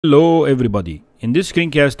Hello everybody. In this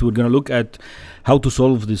screencast we're going to look at how to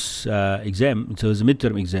solve this exam. So it's a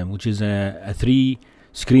midterm exam, which is a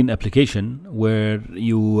 3-screen application where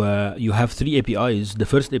you have 3 APIs. The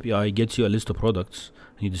first API gets you a list of products.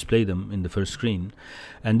 You display them in the first screen,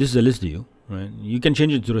 and this is a list view, right? You can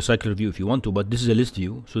change it to recycler view if you want to, but this is a list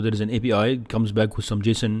view. So there is an API, it comes back with some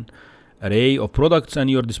JSON array of products, and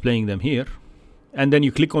you're displaying them here. And then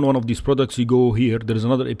you click on one of these products, you go here, there is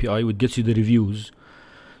another API which gets you the reviews.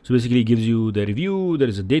 So basically it gives you the review, there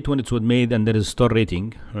is a date when it was made, and there is a star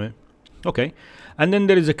rating, right? Okay. And then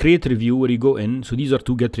there is a create review where you go in. So these are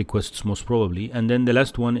 2 get requests most probably. And then the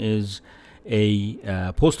last one is a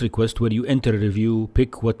post request where you enter a review,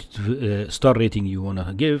 pick what star rating you want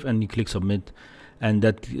to give, and you click submit, and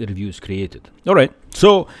that review is created. All right.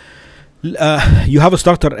 So you have a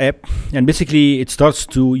starter app, and basically it starts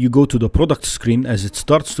to, you go to the product screen as it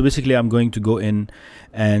starts. So basically I'm going to go in,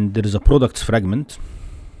 and there is a products fragment.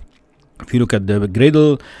 If you look at the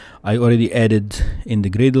Gradle, I already added in the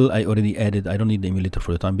Gradle, I don't need the emulator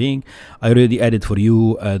for the time being. I already added for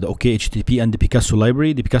you the OK HTTP and the Picasso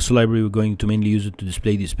library. The Picasso library, we're going to mainly use it to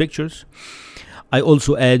display these pictures. I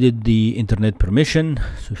also added the internet permission.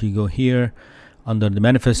 So if you go here, under the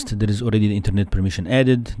manifest, there is already the internet permission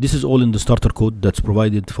added. This is all in the starter code that's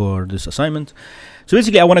provided for this assignment. So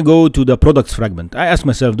basically I want to go to the products fragment. I ask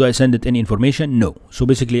myself, do I send it any information? No. So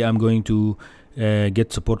basically I'm going to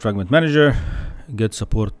get support fragment manager, get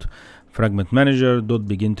support fragment manager dot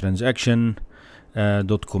begin transaction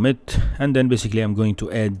dot commit, and then basically I'm going to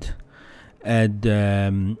add,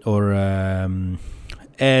 and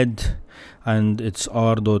it's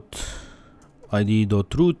r dot id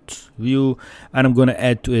dot root view, and I'm going to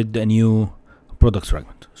add to it a new products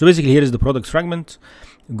fragment. So basically here is the products fragment.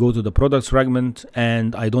 Go to the products fragment,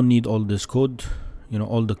 and I don't need all this code, you know,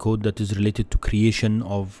 all the code that is related to creation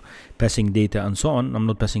of passing data and so on. I'm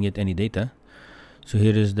not passing it any data. So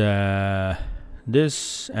here is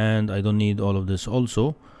this, and I don't need all of this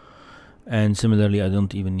also. And similarly, I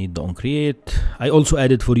don't even need the onCreate. I also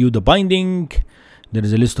added for you the binding. There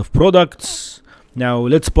is a list of products. Now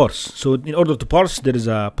let's parse. So in order to parse, there is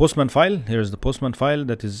a Postman file. Here is the Postman file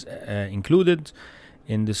that is included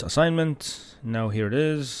in this assignment. Now here it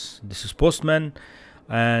is. This is Postman.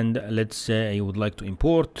 And let's say I would like to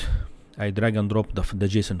import. I drag and drop the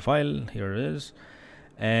JSON file. Here it is.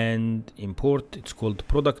 And import. It's called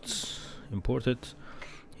products. Import it.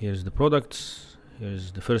 Here's the products.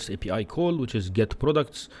 Here's the first API call, which is get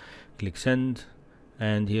products. Click send.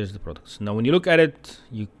 And here's the products. Now when you look at it,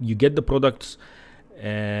 you get the products.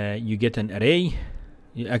 You get an array.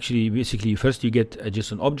 Basically first you get a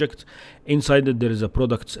JSON object. Inside it there is a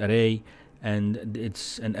products array, and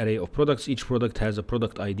it's an array of products. Each product has a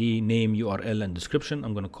product ID, name, URL, and description.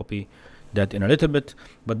 I'm going to copy that in a little bit,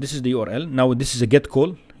 but this is the URL. Now this is a get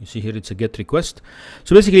call. You see here it's a get request.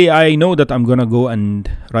 So basically I know that I'm going to go and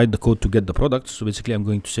write the code to get the products. So basically I'm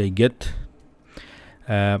going to say get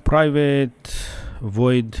private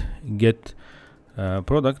void get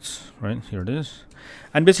products, right? Here it is.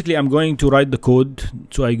 And basically I'm going to write the code.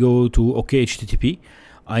 So I go to OK HTTP.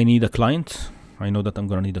 I need a client. I know that I'm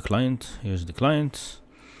going to need a client. Here's the client.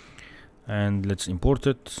 And let's import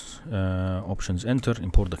it. Options enter,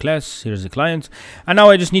 import the class. Here's the client. And now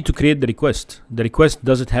I just need to create the request. The request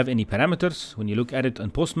doesn't have any parameters. When you look at it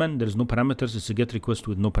on Postman, there's no parameters. It's a get request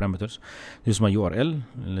with no parameters. This is my URL.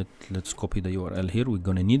 Let's copy the URL here. We're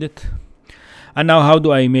going to need it. And now how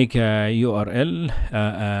do I make a URL,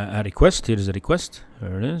 a request? Here is a request.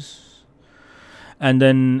 Here it is. And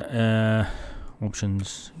then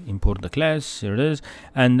options, import the class. Here it is.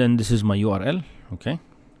 And then this is my URL. Okay.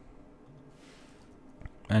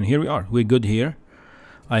 And here we are. We're good here.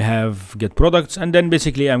 I have get products. And then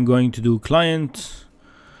basically I'm going to do client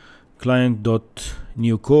dot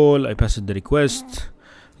new call. I pass it the request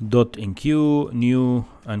dot enqueue new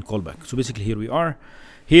and callback. So basically here we are.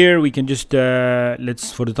 Here we can just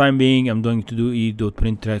let's, for the time being, I'm going to do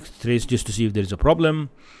e.print trace just to see if there's a problem,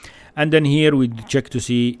 and then here we check to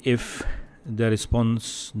see if the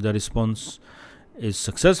response is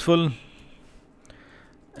successful,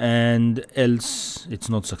 and else it's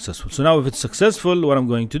not successful. So now if it's successful, what I'm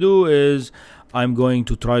going to do is I'm going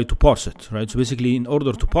to try to parse it, right? So basically in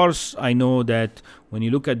order to parse, I know that when you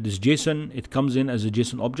look at this JSON, it comes in as a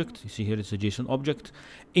JSON object. You see here it's a JSON object.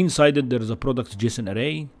 Inside it there is a product JSON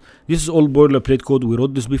array. This is all boilerplate code. We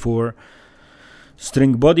wrote this before.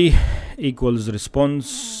 String body equals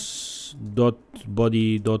response dot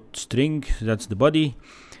body dot string. That's the body.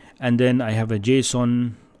 And then I have a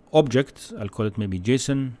JSON object. I'll call it maybe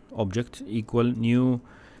JSON object equal new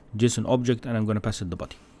JSON object, and I'm going to pass it the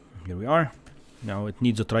body. Here we are. Now it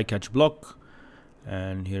needs a try catch block.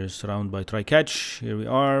 and here's surround by try catch. Here we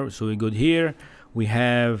are. So we go here, we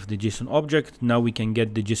have the JSON object. Now we can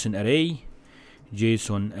get the JSON array,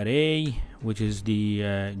 which is the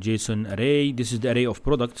JSON array. This is the array of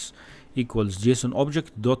products equals JSON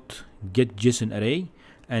object dot get JSON array,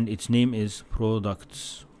 and its name is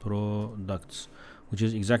products, which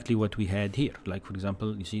is exactly what we had here. Like for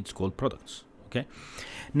example, you see it's called products. Okay,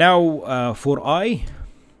 now for I,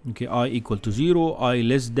 okay, I equal to 0, I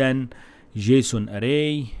less than JSON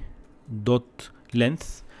array dot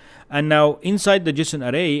length, and now inside the JSON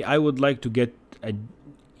array I would like to get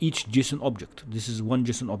each JSON object. This is one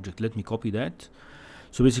JSON object. Let me copy that.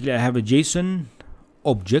 So basically I have a JSON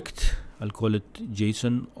object. I'll call it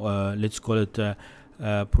JSON. Let's call it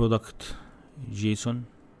product JSON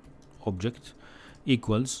object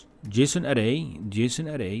equals JSON array,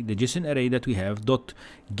 the JSON array that we have dot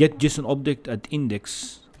get JSON object at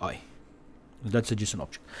index I. That's a JSON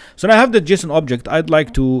object. So now I have the JSON object. I'd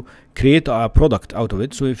like to create a product out of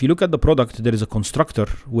it. So if you look at the product, there is a constructor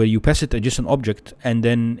where you pass it a JSON object and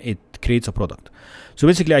then it creates a product. So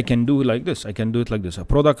basically I can do like this. I can do it like this: a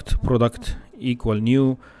product equal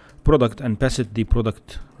new product, and pass it the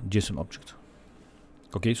product JSON object.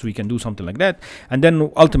 Okay, so we can do something like that, and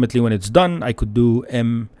then ultimately when it's done, I could do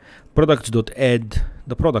products.add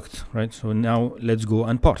the product, right? So now let's go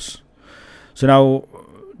and parse. So now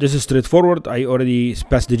this is straightforward. I already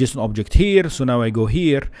passed the JSON object here, so now I go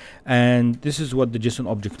here, and this is what the JSON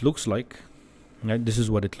object looks like, right? This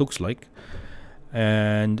is what it looks like,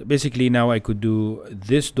 and basically now I could do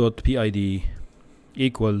this dot PID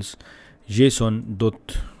equals JSON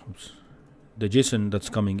dot the JSON that's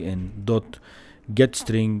coming in dot get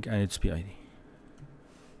string, and it's PID.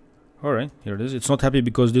 All right, here it is. It's not happy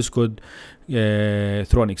because this could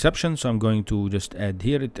throw an exception, so I'm going to just add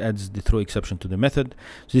here. It adds the throw exception to the method.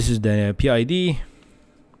 So this is the PID.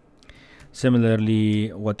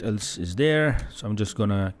 Similarly, what else is there? So I'm just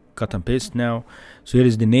gonna cut and paste now. So here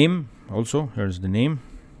is the name. Also, here's the name.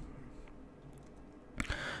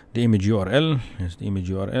 The image URL. Here's the image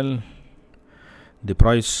URL. The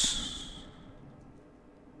price.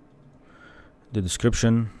 The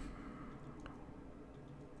description,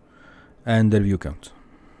 and the review count.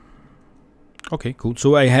 Okay, cool.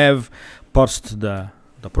 So I have parsed the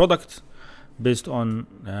product based on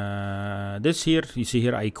this here. You see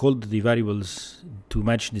here I called the variables to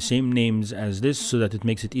match the same names as this, so that it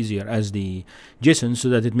makes it easier as the JSON, so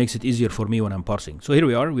that it makes it easier for me when I'm parsing. So here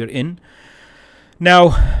we are, we're in.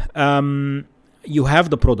 Now you have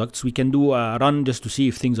the products. We can do a run just to see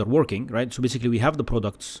if things are working, right? So basically we have the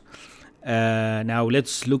products. Now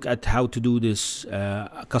let's look at how to do this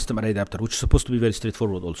custom array adapter, which is supposed to be very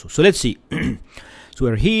straightforward also. So let's see. So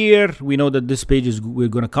we're here. We know that this page is, we're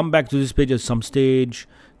going to come back to this page at some stage.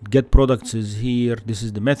 Get products is here. This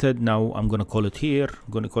is the method. Now I'm going to call it here.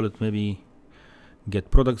 I'm going to call it maybe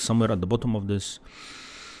get products somewhere at the bottom of this.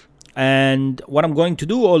 And what I'm going to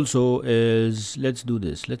do also is, let's do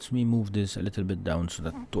this. Let me move this a little bit down so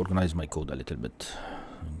that to organize my code a little bit.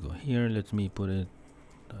 Go here. Let me put it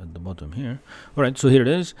at the bottom here. All right, so here it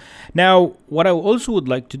is. Now what I also would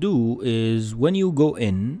like to do is, when you go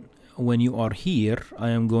in, when you are here,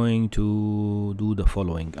 I am going to do the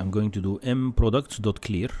following. I'm going to do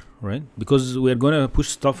mProducts.clear, right? Because we're going to push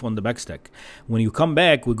stuff on the backstack. When you come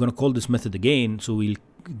back, we're going to call this method again. So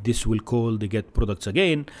this will call the get products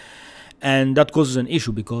again. And that causes an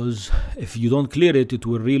issue, because if you don't clear it, it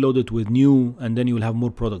will reload it with new, and then you will have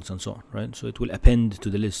more products and so on, right? So it will append to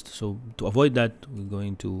the list. So to avoid that, we're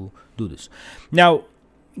going to do this. Now,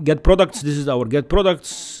 get products, this is our get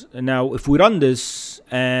products. Now, if we run this,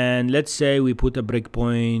 and let's say we put a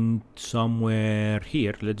breakpoint somewhere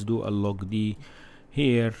here, let's do a log d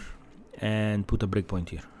here, and put a breakpoint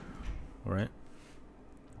here, all right?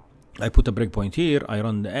 I put a breakpoint here, I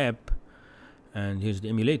run the app, and here's the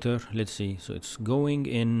emulator. Let's see. So it's going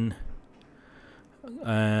in,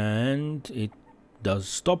 and it does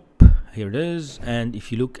stop. Here it is. And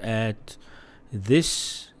if you look at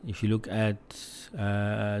this, if you look at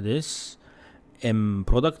this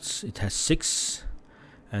products, it has 6,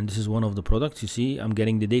 and this is one of the products. You see, I'm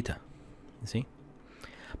getting the data. You see,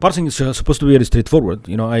 parsing is supposed to be very straightforward.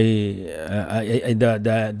 You know,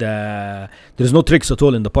 there's no tricks at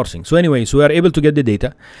all in the parsing. So anyway, so we are able to get the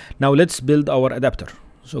data. Now let's build our adapter.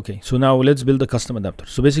 So, okay, so now let's build a custom adapter.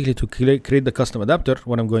 So basically, to create the custom adapter,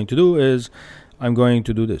 what I'm going to do is, I'm going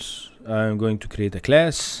to do this. I'm going to create a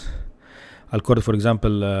class. I'll call it, for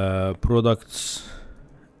example, products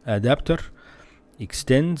adapter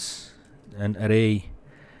extends an array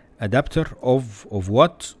adapter of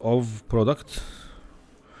what? Of product.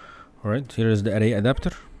 All right, here is the array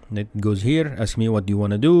adapter. It goes here, ask me what do you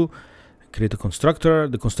want to do, create a constructor.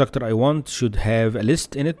 The constructor I want should have a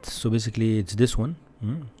list in it, so basically it's this one.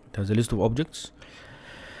 It has a list of objects.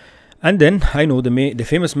 And then I know the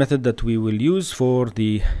famous method that we will use for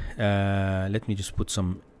the let me just put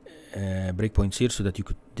some breakpoints here so that you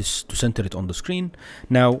could to center it on the screen.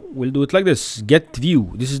 Now we'll do it like this: get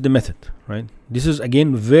view. This is the method, right? This is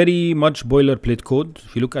again very much boilerplate code.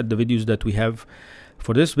 If you look at the videos that we have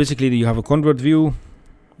for this, basically you have a convert view,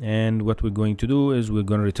 and what we're going to do is we're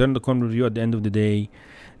going to return the convert view at the end of the day.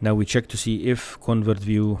 Now we check to see if convert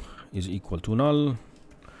view is equal to null.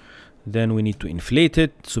 Then we need to inflate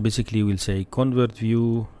it. So basically we'll say convert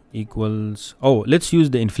view equals, let's use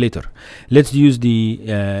the inflator. Let's use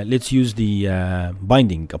the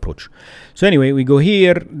binding approach. So anyway, we go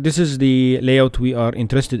here. This is the layout we are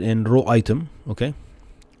interested in, row item, okay?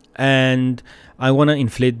 And I want to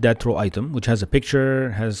inflate that row item, which has a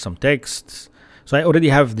picture, has some text. So I already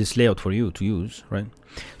have this layout for you to use, right?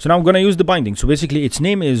 So now I'm going to use the binding. So basically its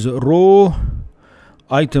name is row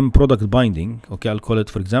item product binding. Okay, I'll call it,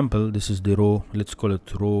 for example, this is the row. Let's call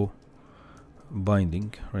it row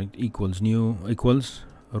binding, right? Equals new equals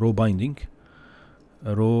row binding,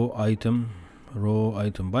 row item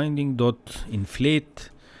binding dot inflate,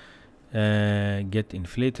 get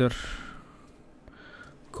inflator,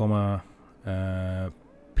 comma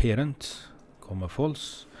parent, comma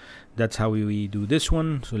false. That's how we do this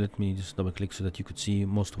one. So let me just double click so that you could see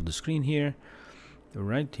most of the screen here. All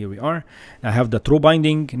right, here we are. I have that row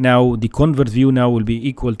binding. Now the convert view now will be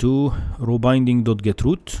equal to row binding dot get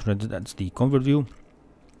root, right? That's the convert view.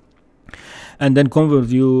 And then convert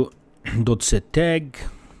view dot set tag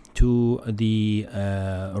to the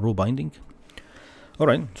row binding. All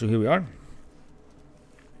right, so here we are.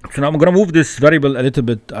 So now I'm gonna move this variable a little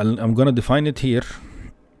bit. I'm gonna define it here,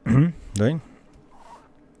 right?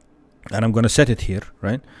 And I'm gonna set it here,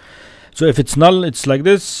 right? So if it's null, it's like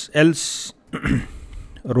this. Else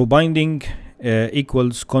row binding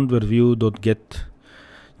equals convert view dot get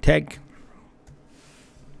tag.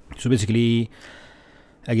 So basically,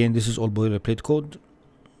 again, this is all boilerplate code.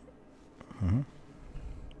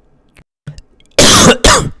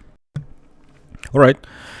 All right,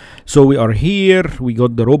 so we are here. We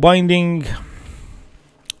got the row binding.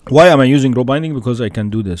 Why am I using row binding? Because I can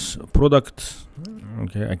do this product.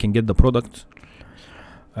 Okay, I can get the product.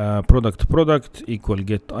 Product equal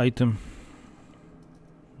get item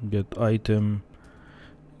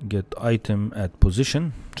at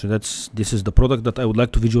position. So this is the product that I would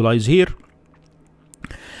like to visualize here.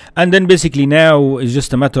 And then basically now it's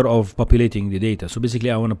just a matter of populating the data. So basically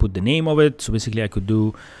I want to put the name of it. So basically I could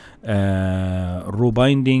do row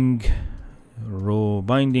binding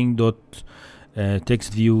dot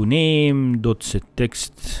text view name dot set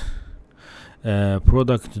text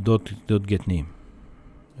product dot get name.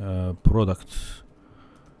 Product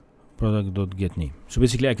dot get name. So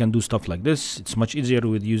basically I can do stuff like this. It's much easier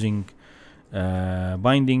with using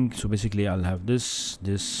binding. So basically I'll have this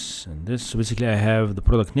and this. So basically I have the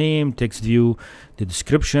product name, text view, the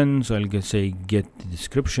description. So I'll say get the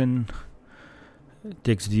description,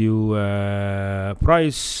 text view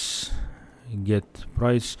price, get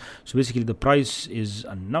price. So basically the price is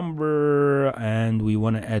a number and we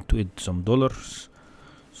want to add to it some dollars.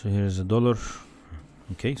 So here's a dollar.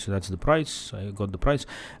 Okay, so that's the price. I got the price.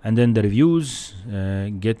 And then the reviews,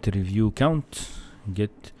 get review count,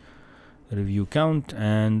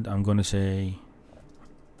 and I'm gonna say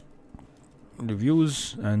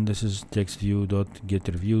reviews, and this is text view dot get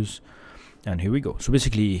reviews, and here we go. So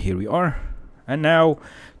basically here we are. And now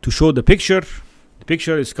to show the picture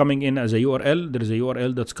is coming in as a URL. There is a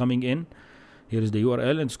URL that's coming in. Here is the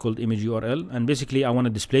URL, and it's called image URL. And basically I want to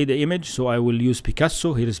display the image, so I will use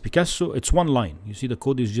Picasso. Here is Picasso. It's one line. You see the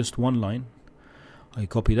code is just one line. I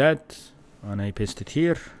copy that and I paste it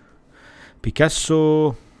here.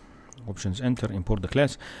 Picasso, options, enter, import the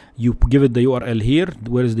class. You give it the URL here.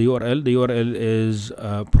 Where is the URL? The URL is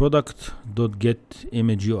product.get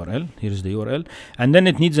image URL. Here is the URL. And then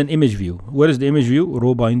it needs an image view. Where is the image view?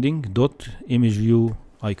 Row binding dot image view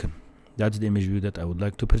icon. That's the image view that I would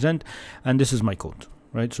like to present, and this is my code,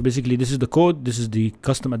 right? So basically this is the code, this is the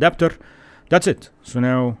custom adapter. That's it. So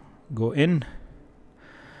now go in,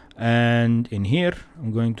 and in here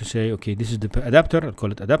I'm going to say, okay, this is the adapter. I'll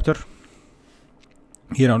call it adapter.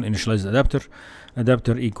 Here I'll initialize the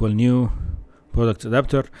adapter equal new product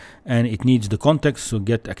adapter, and it needs the context. So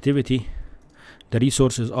get activity. The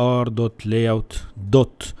resources are dot layout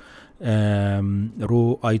dot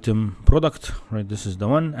row item product, right? This is the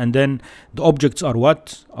one. And then the objects are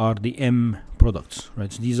what? Are the M products,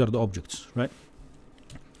 right? So these are the objects, right?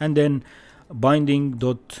 And then binding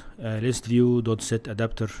dot list view dot set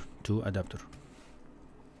adapter to adapter.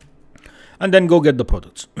 and then go get the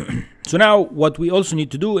products. So now what we also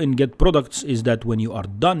need to do in get products is that when you are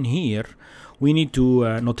done here, we need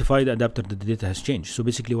to notify the adapter that the data has changed. So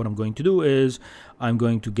basically what I'm going to do is I'm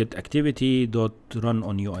going to get activity dot run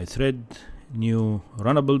on UI thread new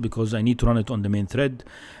runnable, because I need to run it on the main thread.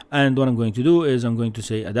 And what I'm going to do is I'm going to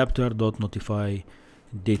say adapter dot notify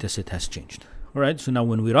dataset has changed. All right, so now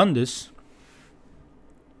when we run this,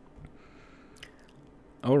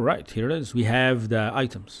 all right, here it is. We have the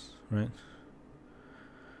items, right?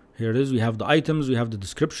 Here it is. We have the items, we have the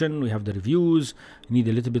description, we have the reviews. We need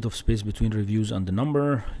a little bit of space between reviews and the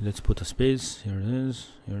number. Let's put a space. Here it is.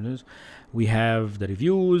 Here it is. We have the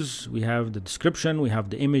reviews, we have the description, we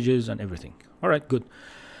have the images and everything. All right, good.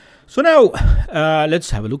 So now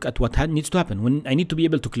let's have a look at what needs to happen. When I need to be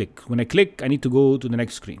able to click. When I click, I need to go to the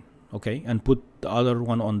next screen, okay, and put the other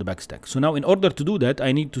one on the backstack. So now in order to do that,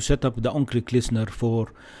 I need to set up the on-click listener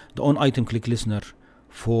for the on-item click listener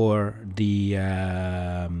for the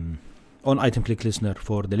on-item click listener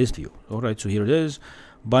for the list view. All right, so here it is,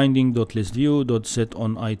 binding.listView.set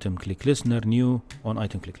on-item click listener new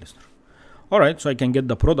on-item click listener. All right, so I can get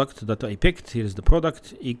the product that I picked. Here is the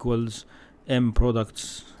product equals m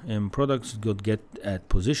products got get at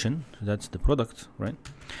position. So that's the product, right?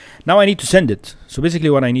 Now I need to send it. So basically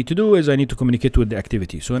what I need to do is I need to communicate with the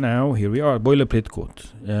activity. So now here we are, boilerplate code.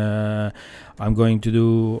 I'm going to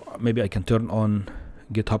do, maybe I can turn on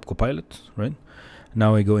GitHub Copilot, right?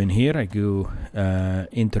 Now I go in here, I go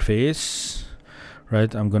interface,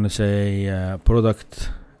 right? I'm gonna say products,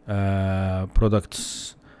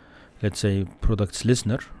 let's say products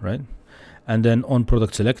listener, right? And then on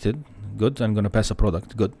product selected, good. I'm gonna pass a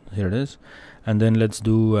product, good. Here it is. And then let's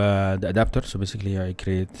do the adapter. So basically I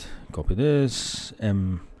copy this,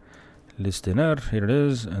 m listener, here it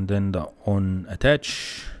is, and then the on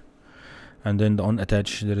attach, and then the on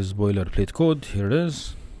attach, there is boilerplate code, here it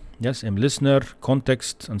is. Yes, m listener,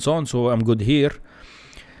 context, and so on. So I'm good here.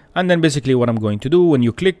 And then basically what I'm going to do when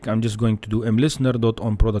you click, I'm just going to do m listener dot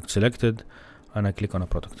on product selected, and I click on a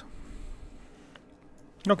product.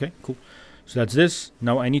 Okay, cool. So that's this.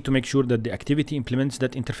 Now I need to make sure that the activity implements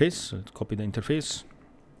that interface. So let's copy the interface.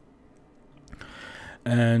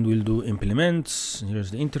 And we'll do implements.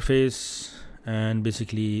 Here's the interface. And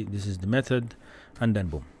basically this is the method. And then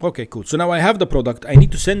boom. Okay, cool. So now I have the product. I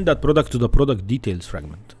need to send that product to the product details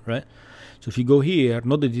fragment, right? So if you go here,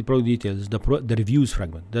 not the product details, the reviews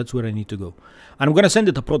fragment. That's where I need to go. And I'm going to send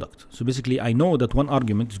it a product. So basically I know that one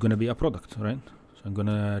argument is going to be a product, right? So I'm going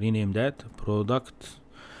to rename that product.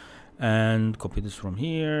 And copy this from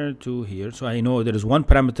here to here. So I know there is one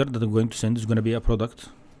parameter that I'm going to send is going to be a product,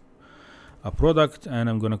 and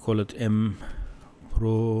I'm going to call it m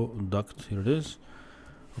product. Here it is.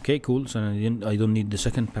 Okay, cool. So I don't need the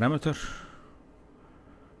second parameter.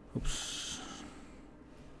 Oops.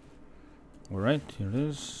 All right, here it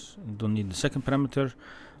is. I don't need the second parameter.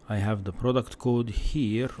 I have the product code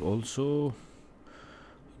here also.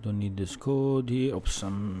 Don't need this code here. Oops,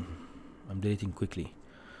 I'm deleting quickly.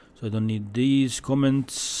 So I don't need these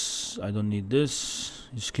comments. I don't need this.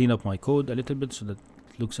 Just clean up my code a little bit so that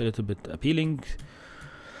it looks a little bit appealing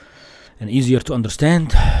and easier to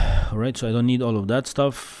understand. All right, so I don't need all of that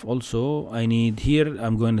stuff. Also, I need here,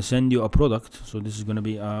 I'm going to send you a product. So this is going to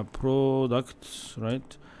be a product,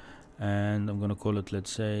 right? And I'm going to call it,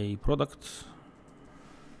 let's say, product.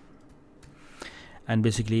 And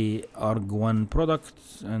basically arg1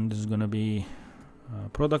 product, and this is going to be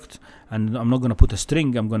product, and I'm not going to put a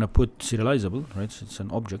string, I'm going to put serializable, right? So it's an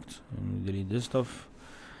object, and delete this stuff.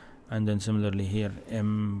 And then similarly here,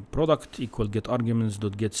 m product equal get arguments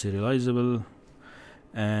dot get serializable,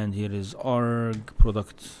 and here is arg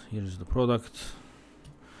product, here is the product,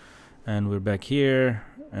 and we're back here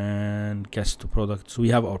and cast to product. So we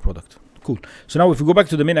have our product. Cool. So now if we go back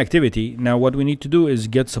to the main activity, now what we need to do is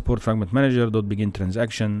get support fragment manager dot begin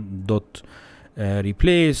transaction dot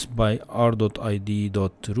replace by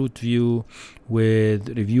r.id.root view with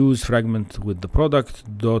reviews fragment with the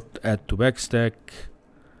product dot add to backstack,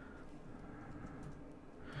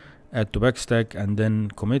 and then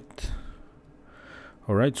commit.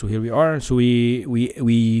 All right, so here we are. So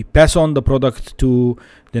we pass on the product to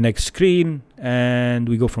the next screen and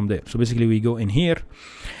we go from there. So basically we go in here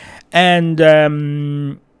and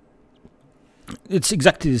it's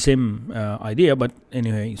exactly the same idea, but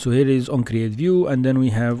anyway, so here is on create view, and then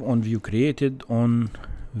we have on view created, on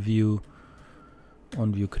view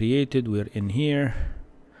created. We're in here.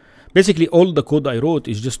 Basically all the code I wrote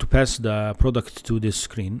is just to pass the product to this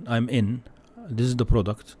screen. I'm in, this is the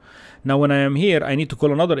product. Now when I am here, I need to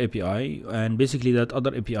call another API, and basically that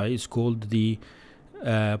other API is called the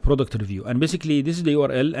product review, and basically this is the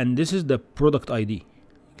URL and this is the product ID.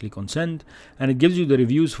 click on send, and it gives you the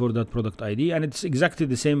reviews for that product ID, and it's exactly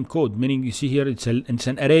the same code, meaning you see here it's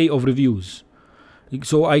an array of reviews.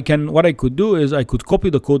 So what I could do is I could copy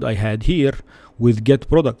the code I had here with get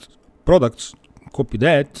products, copy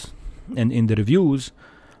that, and in the reviews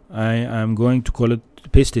I am going to call it,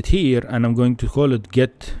 paste it here, and I'm going to call it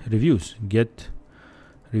get reviews.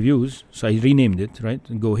 So I renamed it, right?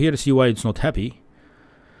 And go here, see why it's not happy.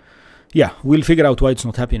 Yeah, we'll figure out why it's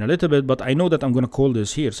not happy in a little bit, but I know that I'm going to call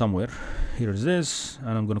this here somewhere. Here is this,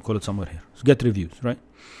 and I'm going to call it somewhere here. So get reviews, right?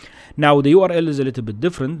 Now the URL is a little bit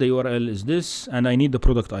different. The URL is this, and I need the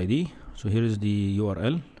product ID. So here is the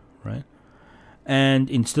URL, right? And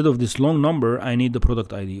instead of this long number, I need the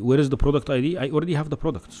product ID. Where is the product ID? I already have the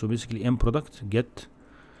product. So basically mProduct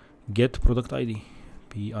get product ID,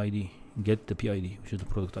 PID, get the PID, which is the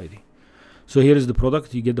product ID. So here is the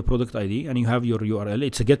product, you get the product ID, and you have your URL.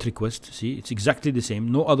 It's a get request. See, it's exactly the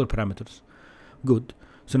same, no other parameters. Good.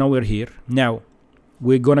 So now we're here. Now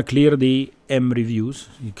we're gonna clear the M reviews.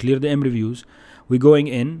 You clear the M reviews. We're going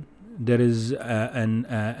in. There is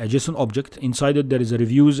a JSON object. Inside it, there is a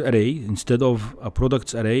reviews array. Instead of a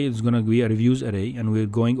products array, it's gonna be a reviews array, and we're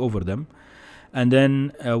going over them. And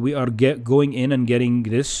then we are going in and getting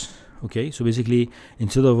this. Okay, so basically,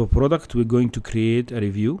 instead of a product, we're going to create a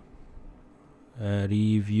review.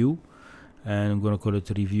 And I'm going to call it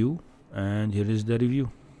review, and here is the review.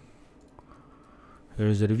 Here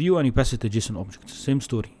is the review, and you pass it a JSON object. Same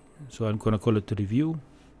story. So I'm going to call it review.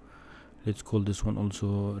 Let's call this one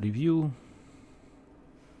also review.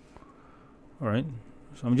 All right.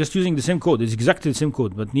 So I'm just using the same code. It's exactly the same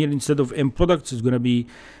code, but here instead of M products, it's going to be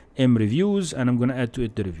M reviews, and I'm going to add to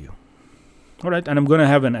it the review. All right, and I'm going to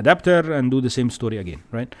have an adapter and do the same story again,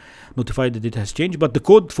 right? Notify the data has changed, but the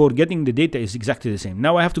code for getting the data is exactly the same.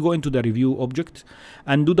 Now I have to go into the review object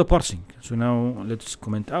and do the parsing. So now let's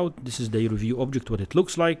comment out. This is the review object, what it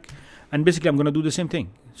looks like. And basically I'm going to do the same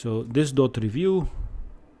thing. So this dot review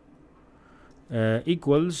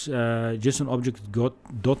equals JSON object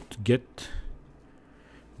dot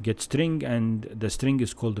get string, and the string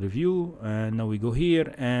is called review. And now we go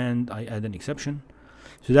here and I add an exception.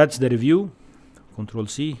 So that's the review. Control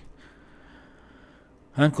C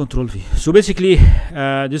and Control V. So basically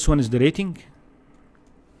this one is the rating.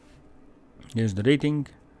 Here's the rating,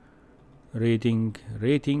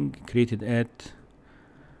 created at,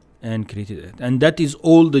 and created at. And that is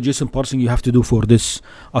all the JSON parsing you have to do for this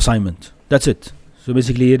assignment. That's it. So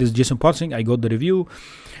basically here is JSON parsing. I got the review.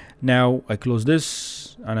 Now I close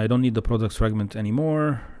this, and I don't need the products fragment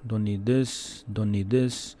anymore. Don't need this, don't need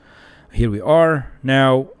this. Here we are.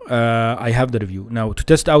 Now I have the review. Now to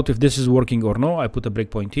test out if this is working or no, I put a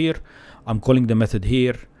breakpoint here. I'm calling the method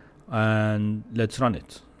here, and let's run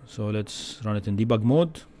it. So let's run it in debug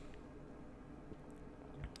mode.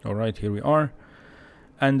 All right, here we are.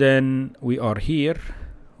 And then we are here.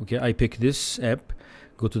 Okay, I pick this app,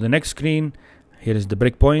 go to the next screen. Here is the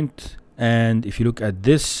breakpoint. And if you look at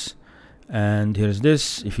this, and here's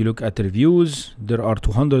this, if you look at the reviews, there are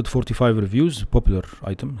 245 reviews, popular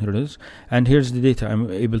item, here it is. And here's the data I'm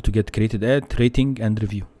able to get created at, rating, and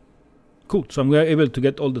review. Cool, so I'm able to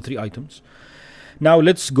get all the 3 items. Now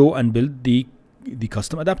let's go and build the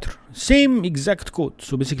custom adapter. Same exact code.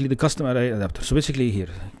 So basically the custom array adapter. So basically here,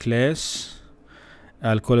 class,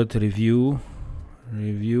 I'll call it review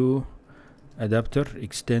adapter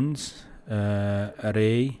extends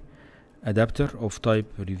array adapter of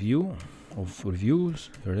type review of reviews.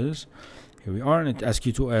 Here it is. Here we are, and it asks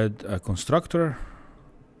you to add a constructor.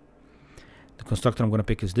 The constructor I'm going to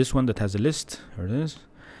pick is this one that has a list. Here it is.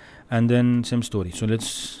 And then same story. So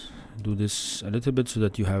let's do this a little bit so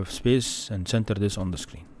that you have space, and center this on the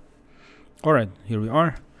screen. All right, here we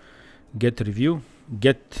are. Get review,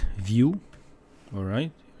 get view. All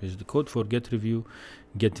right, here's the code for get review,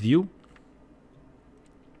 get view.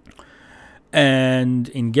 And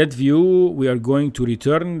in get view, we are going to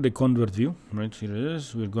return the convert view. Right, here it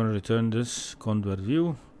is. We're going to return this convert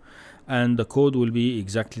view, and the code will be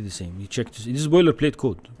exactly the same. You check this. This is boilerplate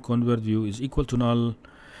code. Convert view is equal to null,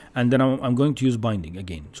 and then I'm going to use binding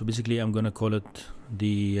again. So basically, I'm going to call it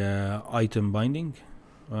the item binding,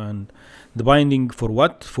 and the binding for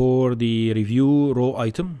what? For the review row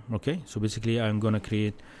item. Okay. So basically, I'm going to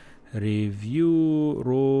create review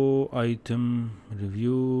row item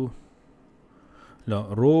review. No,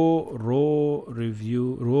 row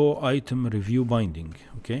item review binding.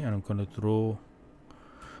 Okay, and I'm calling it row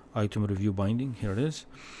item review binding. Here it is.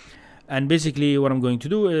 And basically what I'm going to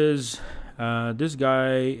do is this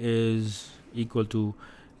guy is equal to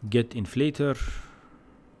get inflator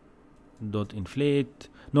dot inflate.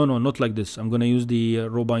 No, not like this. I'm going to use the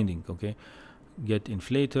row binding. Okay, get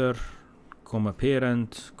inflator comma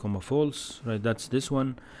parent, comma false, right? That's this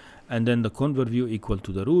one. And then the convert view equal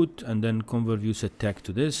to the root, and then convert view set tag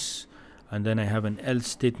to this, and then I have an else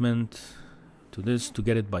statement to this to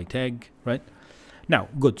get it by tag, right? Now,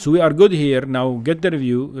 good. So we are good here. Now get the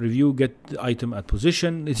review, get the item at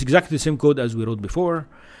position. It's exactly the same code as we wrote before.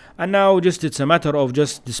 And now just it's a matter of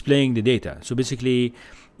just displaying the data. So basically,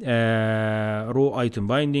 row item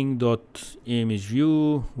binding dot image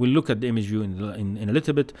view. We'll look at the image view in a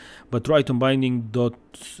little bit, but row item binding dot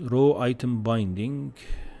row item binding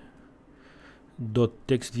dot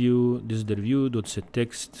text view. This is the review dot set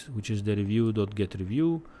text, which is the review dot get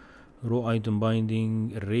review. Row item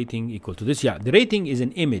binding rating equal to this. Yeah, the rating is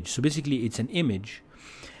an image. So basically, it's an image.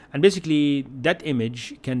 And basically, that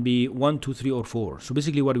image can be 1, 2, 3, or 4. So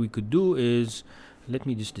basically, what we could do is, let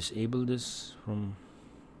me just disable this from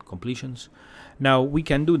completions. Now, we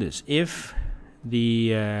can do this. If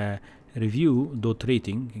the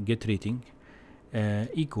review.rating, get rating,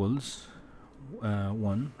 equals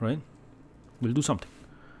 1, right? We'll do something.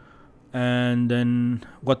 And then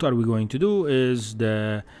what are we going to do is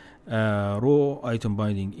the row item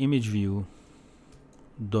binding image view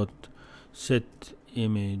dot set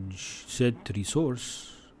image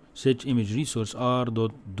image resource r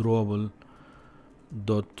dot drawable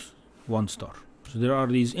dot 1 star. So there are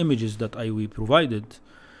these images that we provided.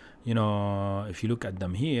 You know, if you look at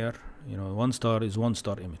them here, you know, 1 star is 1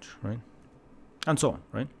 star image, right? And so on,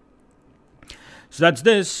 right? So that's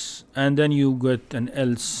this, and then you get an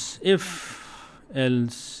else if,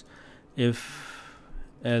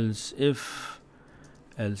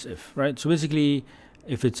 right? So basically,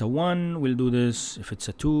 if it's a 1, we'll do this. If it's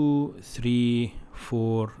a 2, 3,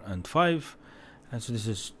 4, and 5, and so this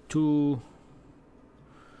is 2,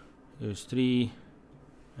 here's 3,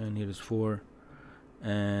 and here is 4,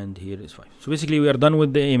 and here is 5. So basically, we are done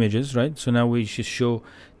with the images, right? So now we just show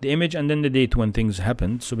the image and then the date when things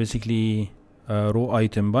happened. So basically, row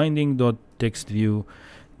item binding dot text view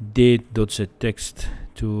date dot set text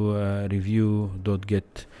to review dot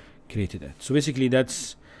get created at. So basically,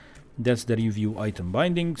 that's the review item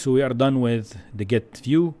binding. So we are done with the get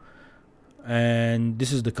view, and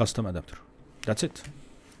this is the custom adapter. That's it.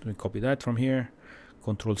 So we copy that from here,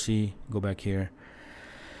 Control C, go back here,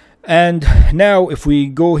 and now if we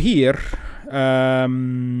go here,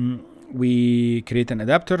 we create an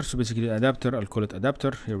adapter. So basically, adapter, I'll call it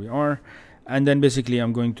adapter. Here we are, and then basically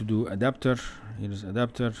I'm going to do adapter. Here's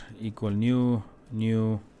adapter equal new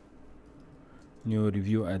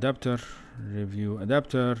review adapter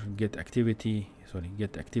get activity,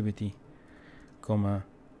 comma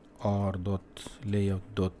r dot layout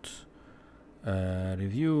dot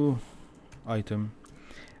review item,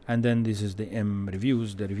 and then this is the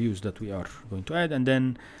reviews, the reviews that we are going to add, and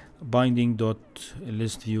then binding dot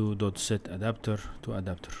list view dot set adapter to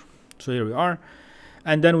adapter. So here we are.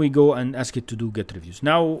 And then we go and ask it to do get reviews.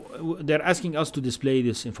 Now they're asking us to display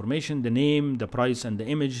this information, the name, the price, and the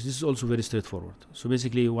image. This is also very straightforward. So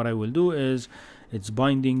basically what I will do is it's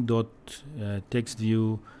binding dot text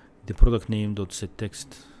view the product name dot set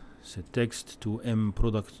text to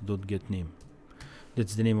product dot get name.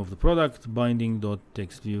 That's the name of the product. Binding dot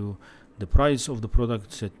text view the price of the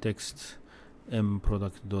product set text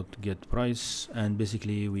product dot get price, and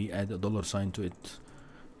basically we add a $sign to it,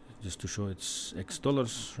 just to show it's X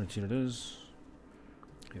dollars. Right, here it is.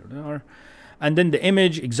 Here they are. And then the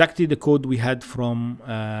image, exactly the code we had from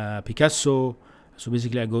Picasso. So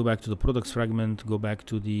basically I go back to the products fragment, go back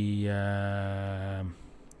to the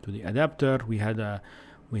adapter. We had a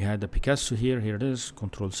Picasso here. Here it is.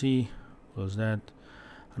 Control C, close that.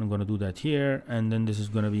 I'm going to do that here, and then this is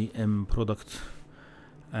going to be product,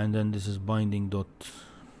 and then this is binding dot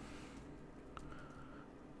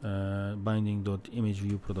image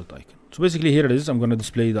view product icon. So basically here it is. I'm going to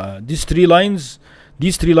display these three lines.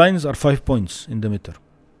 These 3 lines are 5 points in the midterm.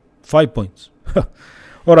 5 points.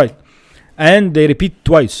 All right, and they repeat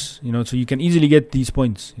twice, you know, so you can easily get these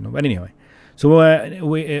points, you know. But anyway, so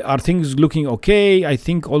are things looking okay? I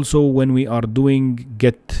think also when we are doing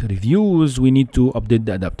get reviews, we need to update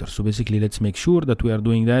the adapter. So basically let's make sure that we are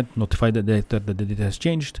doing that, notify the adapter that the data has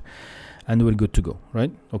changed, and we're good to go,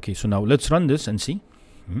 right? Okay, so now let's run this and see.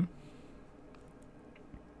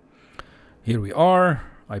 Here we are.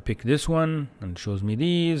 I pick this one and it shows me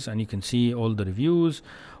these, and you can see all the reviews.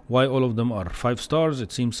 Why all of them are 5 stars?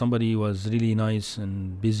 It seems somebody was really nice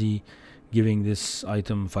and busy giving this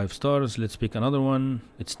item 5 stars. Let's pick another one.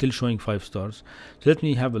 It's still showing 5 stars. So let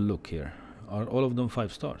me have a look here. Are all of them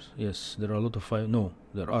 5 stars? Yes, there are a lot of 5. No,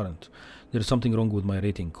 there aren't. There's something wrong with my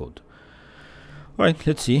rating code. All right,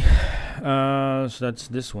 let's see. So that's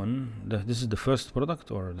this one. This is the first product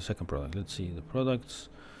or the second product? Let's see the products.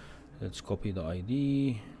 let's copy the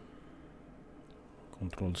ID,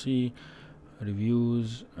 Control C,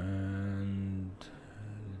 reviews, and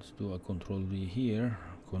let's do a Control V here,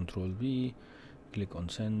 Control V, click on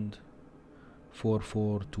send.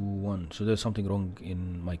 4421. So there's something wrong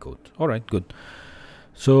in my code. All right, good.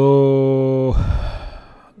 So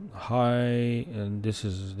high, and this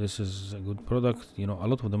is a good product. You know, a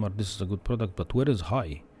lot of them are this is a good product, but where is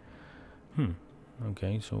high?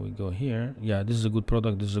 Okay, so we go here. Yeah, this is a good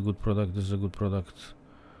product, this is a good product, this is a good product.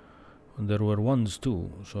 And there were ones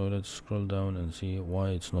too. So let's scroll down and see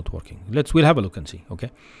why it's not working. We'll have a look and see.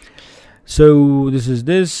 Okay, so this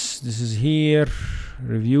is here,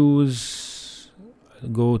 reviews.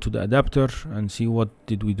 Go to the adapter and see what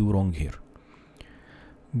did we do wrong here.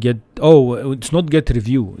 It's not get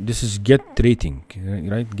review, this is get rating,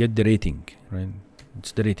 right? Get the rating, right?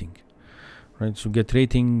 It's the rating, right? So get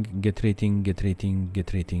rating, get rating, get rating,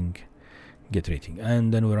 get rating, get rating,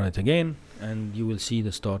 and then we run it again and you will see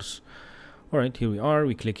the stars. All right, here we are,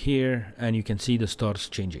 we click here and you can see the stars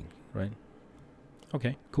changing, right?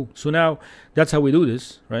 Okay, cool. So now that's how we do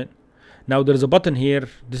this, right? Now there's a button here.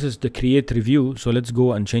 This is the create review. So let's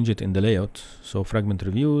go and change it in the layout. So fragment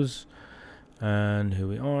reviews, and here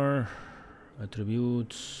we are,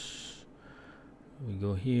 attributes. We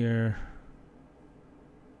go here.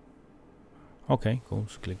 Okay, cool.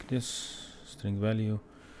 So click this string value.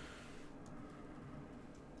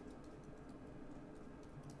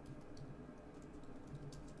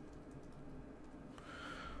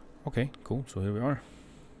 Okay, cool. So here we are.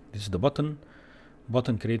 This is the button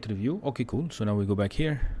create review. Okay, cool. So now we go back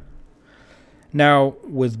here. Now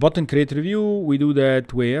with button create review, we do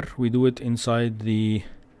that where we do it inside the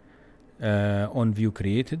on view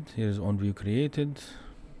created. Here's on view created,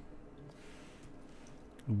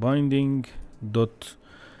 binding dot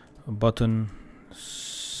button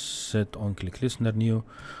set on click listener, new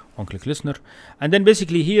on click listener, and then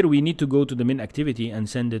basically here we need to go to the main activity and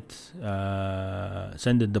send it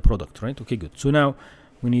the product, right? Okay, good. So now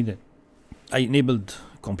we need it. I enabled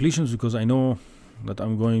completions because I know that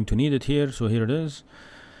I'm going to need it here. So here it is.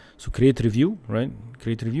 So create review, right?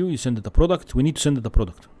 Create review, you send it the product. We need to send it the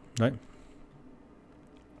product, right?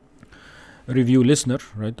 Review listener,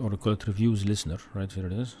 right? Or we call it reviews listener, right? Here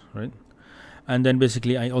it is, right? And then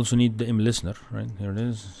basically I also need the listener, right? Here it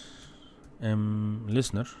is,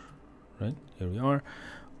 listener, right? Here we are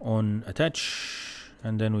on attach.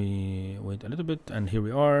 And then we wait a little bit, and here we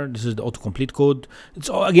are. This is the autocomplete code. It's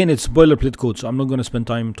boilerplate code, so I'm not going to spend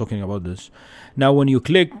time talking about this. Now when you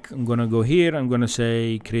click, I'm going to go here, I'm going to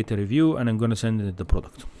say create a review, and I'm going to send it the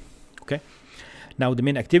product. Okay. Now the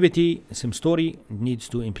main activity, same story, needs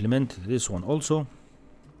to implement this one also.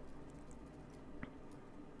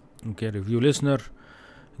 Okay, review listener,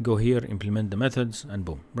 go here, implement the methods, and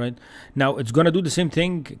boom, right? Now it's going to do the same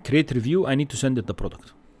thing, create review, I need to send it the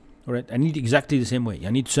product. All right, I need exactly the same way.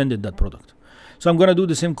 I need to send it that product. So I'm going to do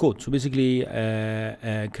the same code. So basically,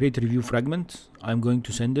 create a review fragment. I'm going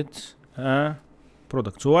to send it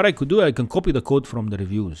product. So what I could do, I can copy the code from the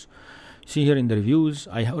reviews. See here in the reviews,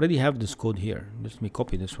 I already have this code here. Let me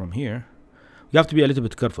copy this from here. You have to be a little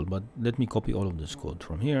bit careful, but let me copy all of this code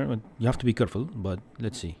from here. But you have to be careful, but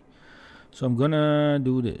let's see. So I'm going to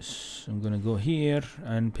do this. I'm going to go here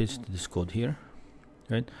and paste this code here.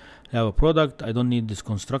 Right, I have a product. I don't need this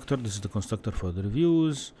constructor. This is the constructor for the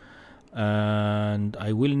reviews, and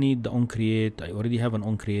I will need the onCreate. I already have an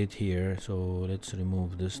onCreate here, so let's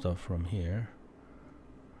remove this stuff from here.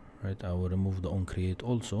 Right, I will remove the onCreate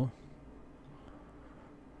also.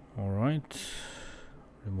 All right,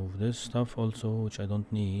 remove this stuff also, which I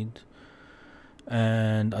don't need,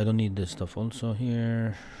 and I don't need this stuff also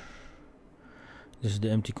here. This is the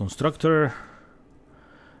empty constructor.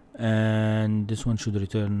 And this one should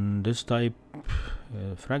return this type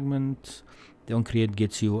fragment. The onCreate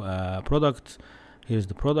gets you a product. Here's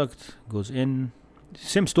the product, goes in.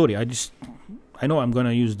 Same story. I know I'm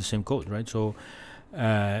gonna use the same code, right? So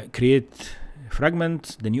create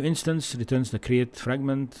fragment, the new instance returns the create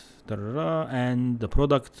fragment, and the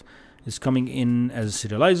product is coming in as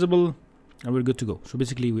serializable, and we're good to go. So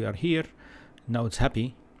basically we are here. Now it's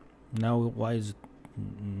happy. Now why is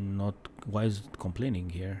it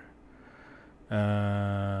complaining here?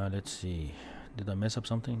 Let's see, did I mess up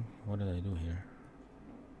something? What did I do here?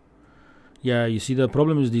 Yeah, you see the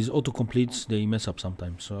problem is these autocompletes, they mess up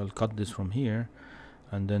sometimes. So I'll cut this from here,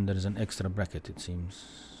 and then there is an extra bracket, it seems.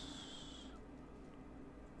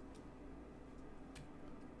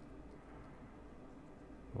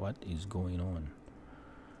 What is going on?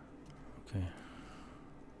 Okay,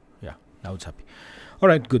 yeah, now it's happy. All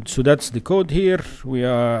right, good. So that's the code here. We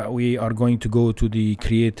are going to go to the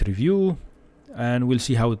create review, and we'll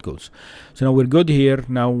see how it goes. So now we're good here.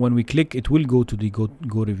 Now when we click, it will go to the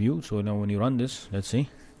go review. So now when you run this, let's see.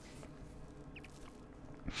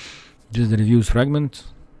 This is the reviews fragment.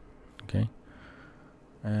 Okay.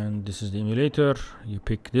 And this is the emulator. You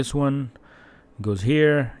pick this one, goes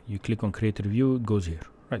here. You click on create review, it goes here.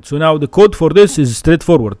 Right. So now the code for this is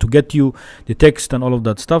straightforward. To get you the text and all of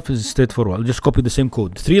that stuff is straightforward. I'll just copy the same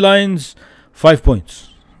code. 3 lines, 5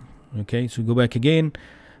 points. Okay. So go back again.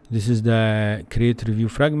 This is the create review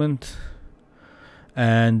fragment,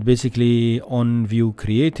 and basically on view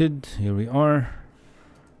created. Here we are,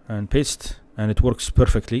 and paste, and it works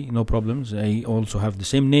perfectly, no problems. I also have the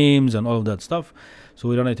same names and all of that stuff. So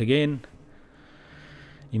we run it again.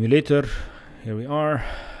 Emulator. Here we are.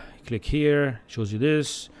 Click here, shows you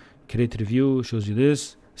this. Create review, shows you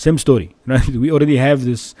this. Same story, right? We already have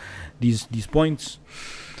these points.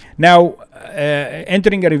 Now,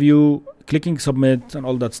 entering a review, clicking submit, and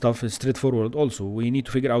all that stuff is straightforward. Also, we need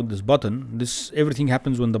to figure out this button. Everything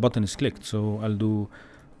happens when the button is clicked. So I'll do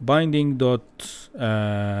binding dot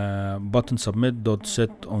button submit dot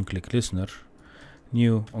set on click listener,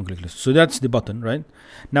 new on click list. So that's the button, right?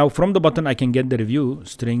 Now from the button, I can get the review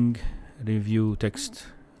string review text.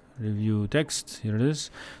 Review text, here it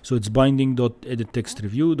is. So it's binding dot edit text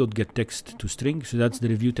review dot get text to string. So that's the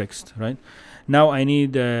review text, right? Now I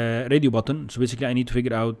need a radio button. So basically I need to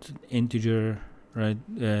figure out integer, right?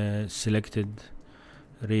 Selected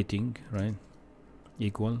rating, right?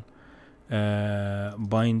 Equal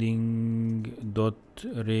binding dot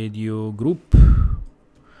radio group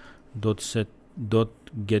dot set dot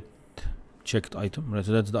get checked item, right?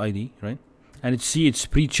 So that's the ID, right? And it's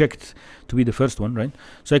pre-checked to be the first one, right?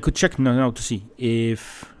 So I could check now to see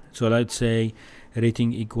if, so let's say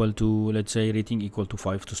rating equal to, rating equal to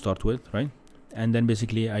 5 to start with, right? And then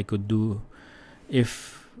basically I could do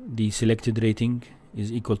if the selected rating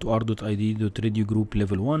is equal to r.id.radio group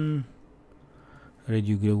level 1,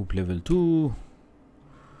 radio group level 2,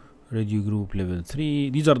 radio group level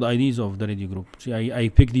 3. These are the IDs of the radio group. See, I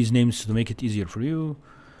pick these names to make it easier for you.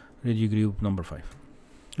 Radio group number 5.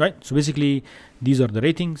 Right, so basically these are the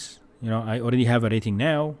ratings. I already have a rating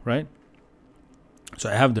now, right? So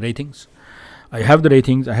I have the ratings. I have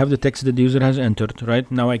the text that the user has entered, right?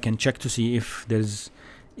 Now I can check to see if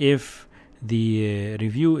the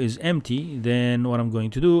review is empty. Then what I'm going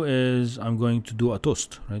to do is I'm going to do a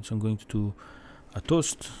toast, right? So I'm going to do a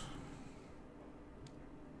toast,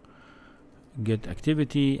 get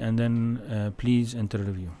activity, and then please enter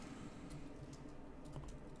review.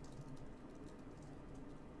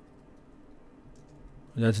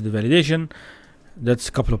 That's the validation. That's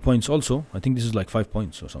a couple of points also. I think this is like 5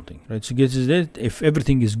 points or something, right? So this is it. If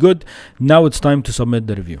everything is good, now it's time to submit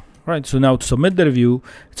the review, right? So now to submit the review,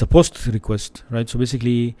 it's a post request, right? So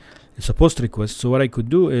basically it's a post request. So what I could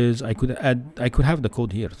do is I could have the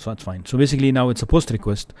code here, so that's fine. So basically now it's a post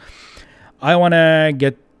request. I want to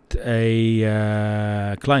get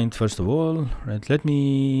a client first of all, right? Let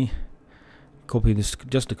me copy this,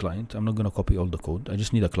 just the client. I'm not going to copy all the code. I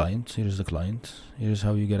just need a client. Here's the client. Here's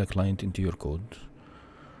how you get a client into your code.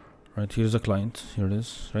 Right, here's a client. Here it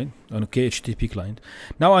is, right? On a HTTP client.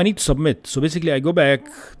 Now I need to submit. So basically I go back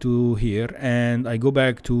to here and I go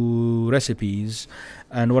back to recipes.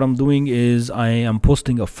 And what I'm doing is I am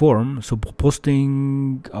posting a form. So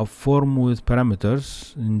posting a form with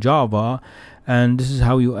parameters in Java. And this is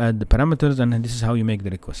how you add the parameters, and this is how you make the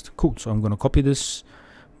request. Cool. So I'm going to copy this.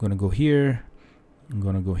 I'm going to go here. I'm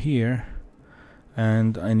going to go here.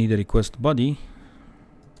 And I need a request body.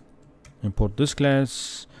 Import this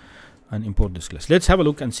class. And import this class. Let's have a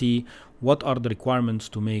look and see what are the requirements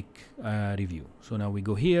to make a review. So now we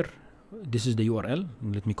go here. This is the URL.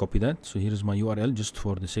 Let me copy that. So here is my URL, just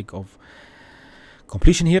for the sake of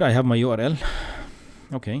completion here. I have my URL.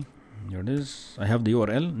 Okay, here it is. I have the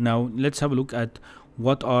URL. Now let's have a look at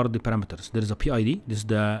what are the parameters. There is a PID. This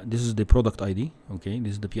is the product ID. Okay,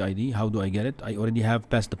 this is the PID. How do I get it? I already have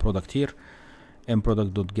passed the product here.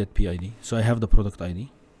 mproduct.getPID. So I have the product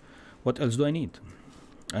ID. What else do I need?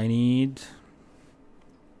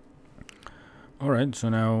 Alright, so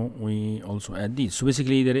now we also add these. So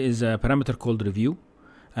basically there is a parameter called review,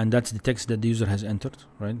 and that's the text that the user has entered,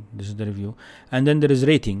 right? This is the review. And then there is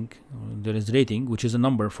rating. There is rating, which is a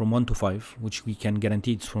number from 1 to 5, which we can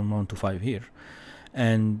guarantee it's from 1 to 5 here.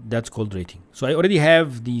 And that's called rating. So I already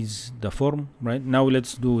have the form, right? Now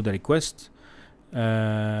let's do the request.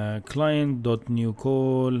 Client.new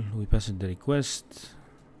call. We pass it the request.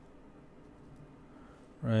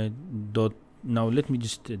 Right, now let me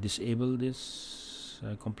just disable this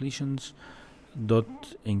completions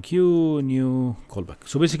dot enqueue new callback.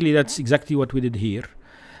 So basically that's exactly what we did here.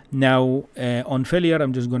 Now on failure,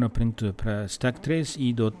 I'm just going to print stack trace,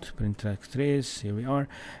 e.print stack trace. Here we are.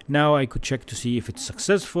 Now I could check to see if it's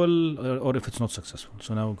successful or if it's not successful.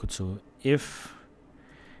 So now we could say if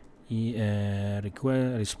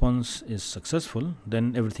response is successful,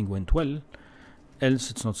 then everything went well.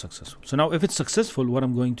 Else it's not successful. So now if it's successful, what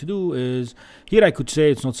I'm going to do is, here I could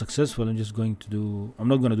say it's not successful. I'm just going to do, I'm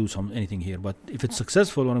not going to do anything here, but if it's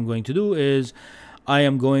successful, what I'm going to do is I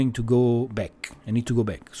am going to go back. I need to go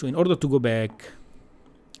back. So in order to go back,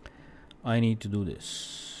 I need to do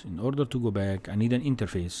this. In order to go back, I need an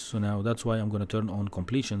interface. So now that's why I'm going to turn on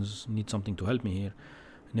completions. Need something to help me here.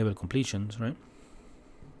 Enable completions, right?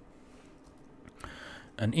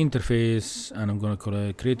 An interface, and I'm going to call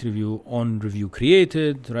it create review on review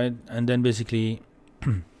created, right? And then basically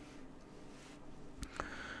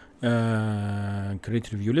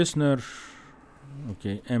create review listener.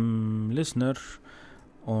 Okay, listener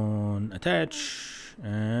on attach,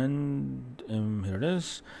 and here it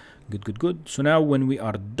is. Good. So now when we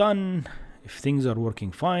are done, if things are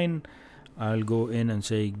working fine, I'll go in and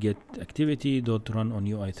say get activity dot run on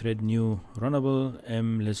UI thread new runnable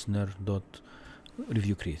listener dot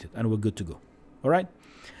review created, and we're good to go. All right,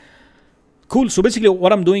 cool. So basically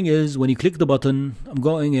what I'm doing is when you click the button, I'm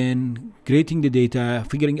going in, creating the data,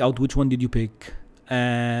 figuring out which one did you pick,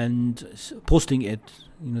 and posting it.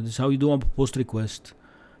 You know, this is how you do a post request,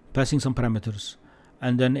 passing some parameters,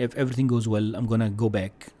 and then if everything goes well, I'm gonna go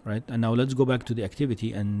back, right? And now let's go back to the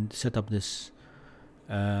activity and set up this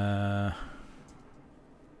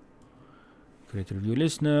create review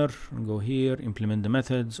listener, and go here, implement the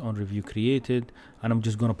methods on review created, and I'm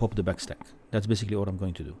just gonna pop the backstack. That's basically what I'm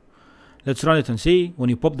going to do. Let's run it and see. When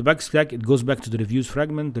you pop the backstack, it goes back to the reviews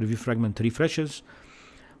fragment. The review fragment refreshes.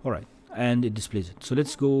 All right, and it displays it. So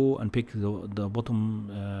let's go and pick the bottom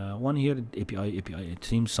one here, API. It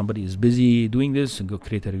seems somebody is busy doing this, and go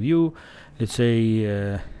create a review. Let's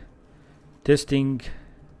say testing,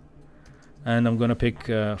 and I'm gonna pick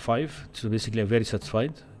 5. So basically I'm very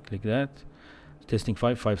satisfied. Click that. Testing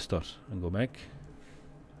 5 stars, and go back.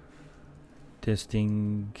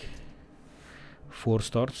 Testing 4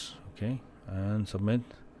 stars, okay, and submit,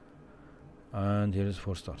 and here is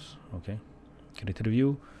 4 stars, okay. Create a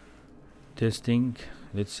review. Testing,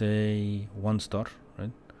 let's say 1 star,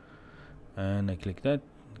 right, and I click that,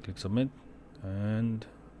 click submit, and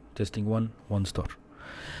testing 1 star.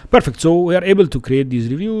 Perfect. So we are able to create these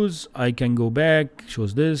reviews. I can go back,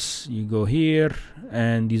 shows this, you go here,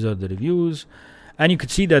 and these are the reviews, and you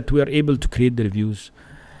could see that we are able to create the reviews.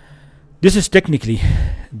 This is technically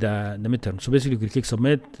the midterm. So basically we click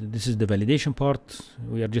submit. This is the validation part.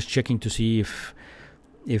 We are just checking to see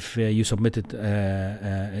if you submitted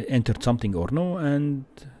entered something or no, and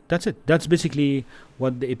that's it. That's basically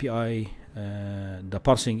what the API the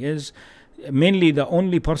parsing is. Mainly the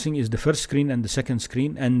only parsing is the first screen and the second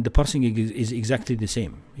screen, and the parsing is exactly the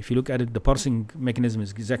same. If you look at it, the parsing mechanism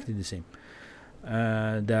is exactly the same.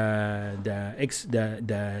 The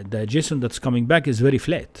JSON that's coming back is very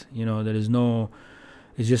flat. You know, there is no,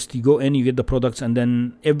 it's just you go in, you get the products, and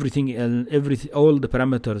then everything all the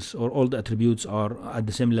parameters or all the attributes are at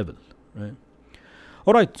the same level, right?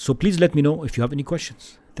 All right, so please let me know if you have any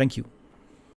questions. Thank you.